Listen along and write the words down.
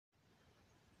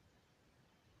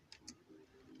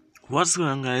What's going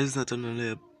on, guys?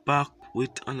 Nathan back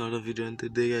with another video, and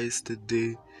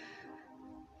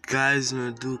guys,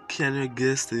 gonna do Can You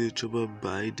Guess the YouTuber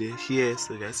by the here.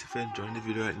 So guys, if you're enjoying the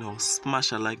video right now,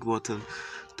 smash that like button.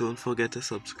 Don't forget to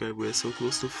subscribe. We're so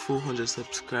close to 400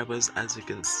 subscribers, as you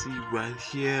can see right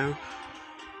here.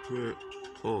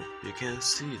 Oh, you can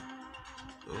see it.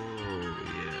 Oh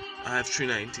yeah, I have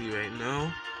 390 right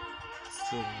now.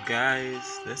 So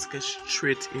guys, let's get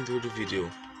straight into the video.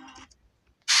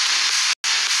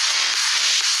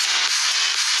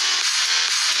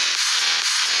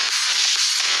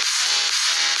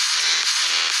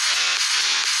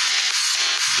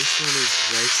 This one is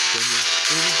rice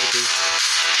demonstrated because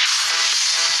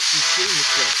you see the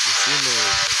crap, you see my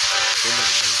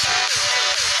answer.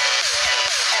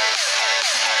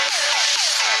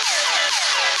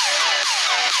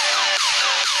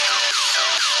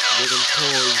 Logan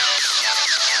Paul.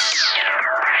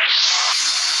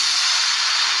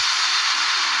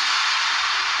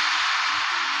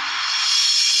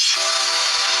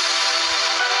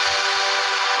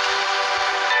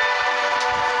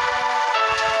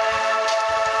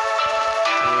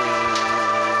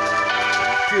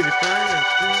 PewDiePie, I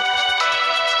think.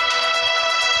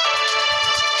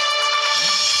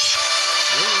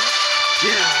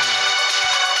 Yeah.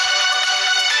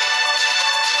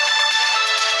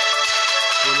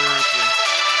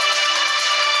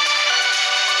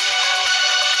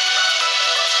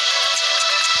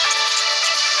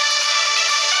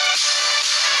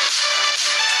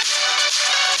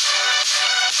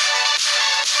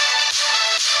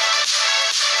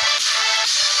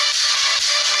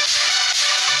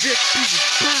 Big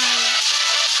PewDiePie.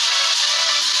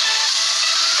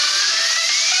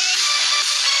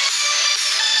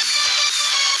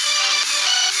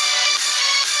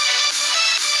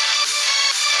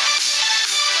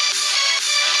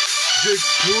 Jake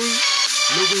Paul,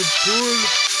 Logan Paul.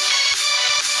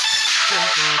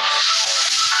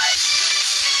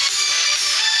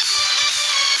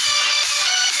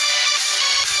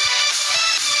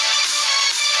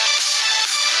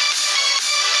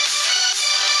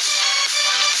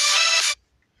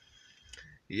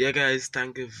 Yeah guys,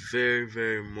 thank you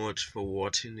very much for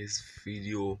watching this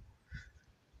video.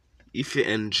 If you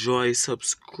enjoy,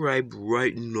 subscribe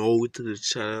right now to the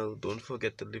channel. Don't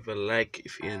forget to leave a like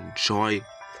if you enjoy.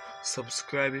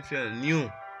 Subscribe if you're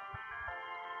new.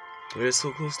 We're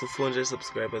so close to 400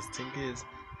 subscribers. I think it's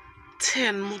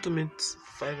 10 more to meet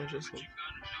 500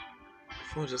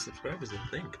 400 subscribers, I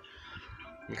think.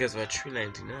 Because we're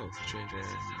 390 now, so 390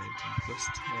 plus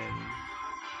 10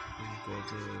 is equal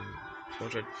to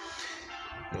 400.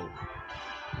 No,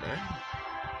 9?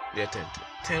 Yeah, 10.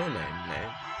 10 or 9?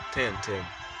 9. 10.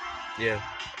 Yeah.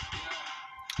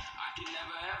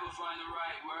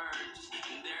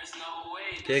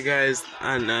 Okay guys,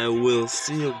 and I will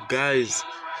see you guys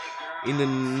in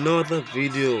another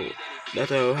video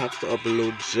that I will have to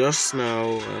upload just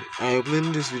now. I'm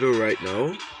uploading this video right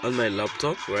now on my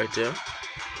laptop right here.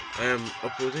 I am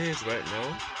uploading it right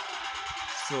now.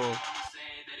 So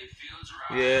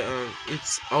yeah,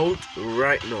 it's out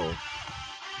right now.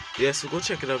 Yeah, so go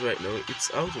check it out right now.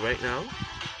 It's out right now.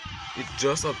 It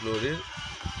just uploaded.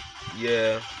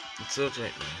 Yeah, it's out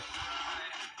right now.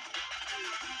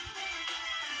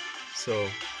 So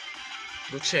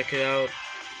go check it out,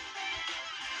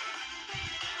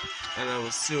 and I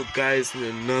will see you guys in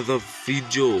another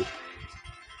video.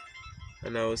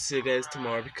 And I will see you guys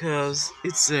tomorrow because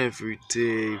it's every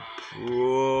day,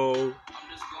 bro.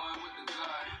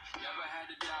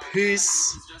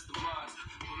 Peace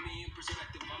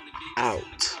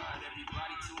out.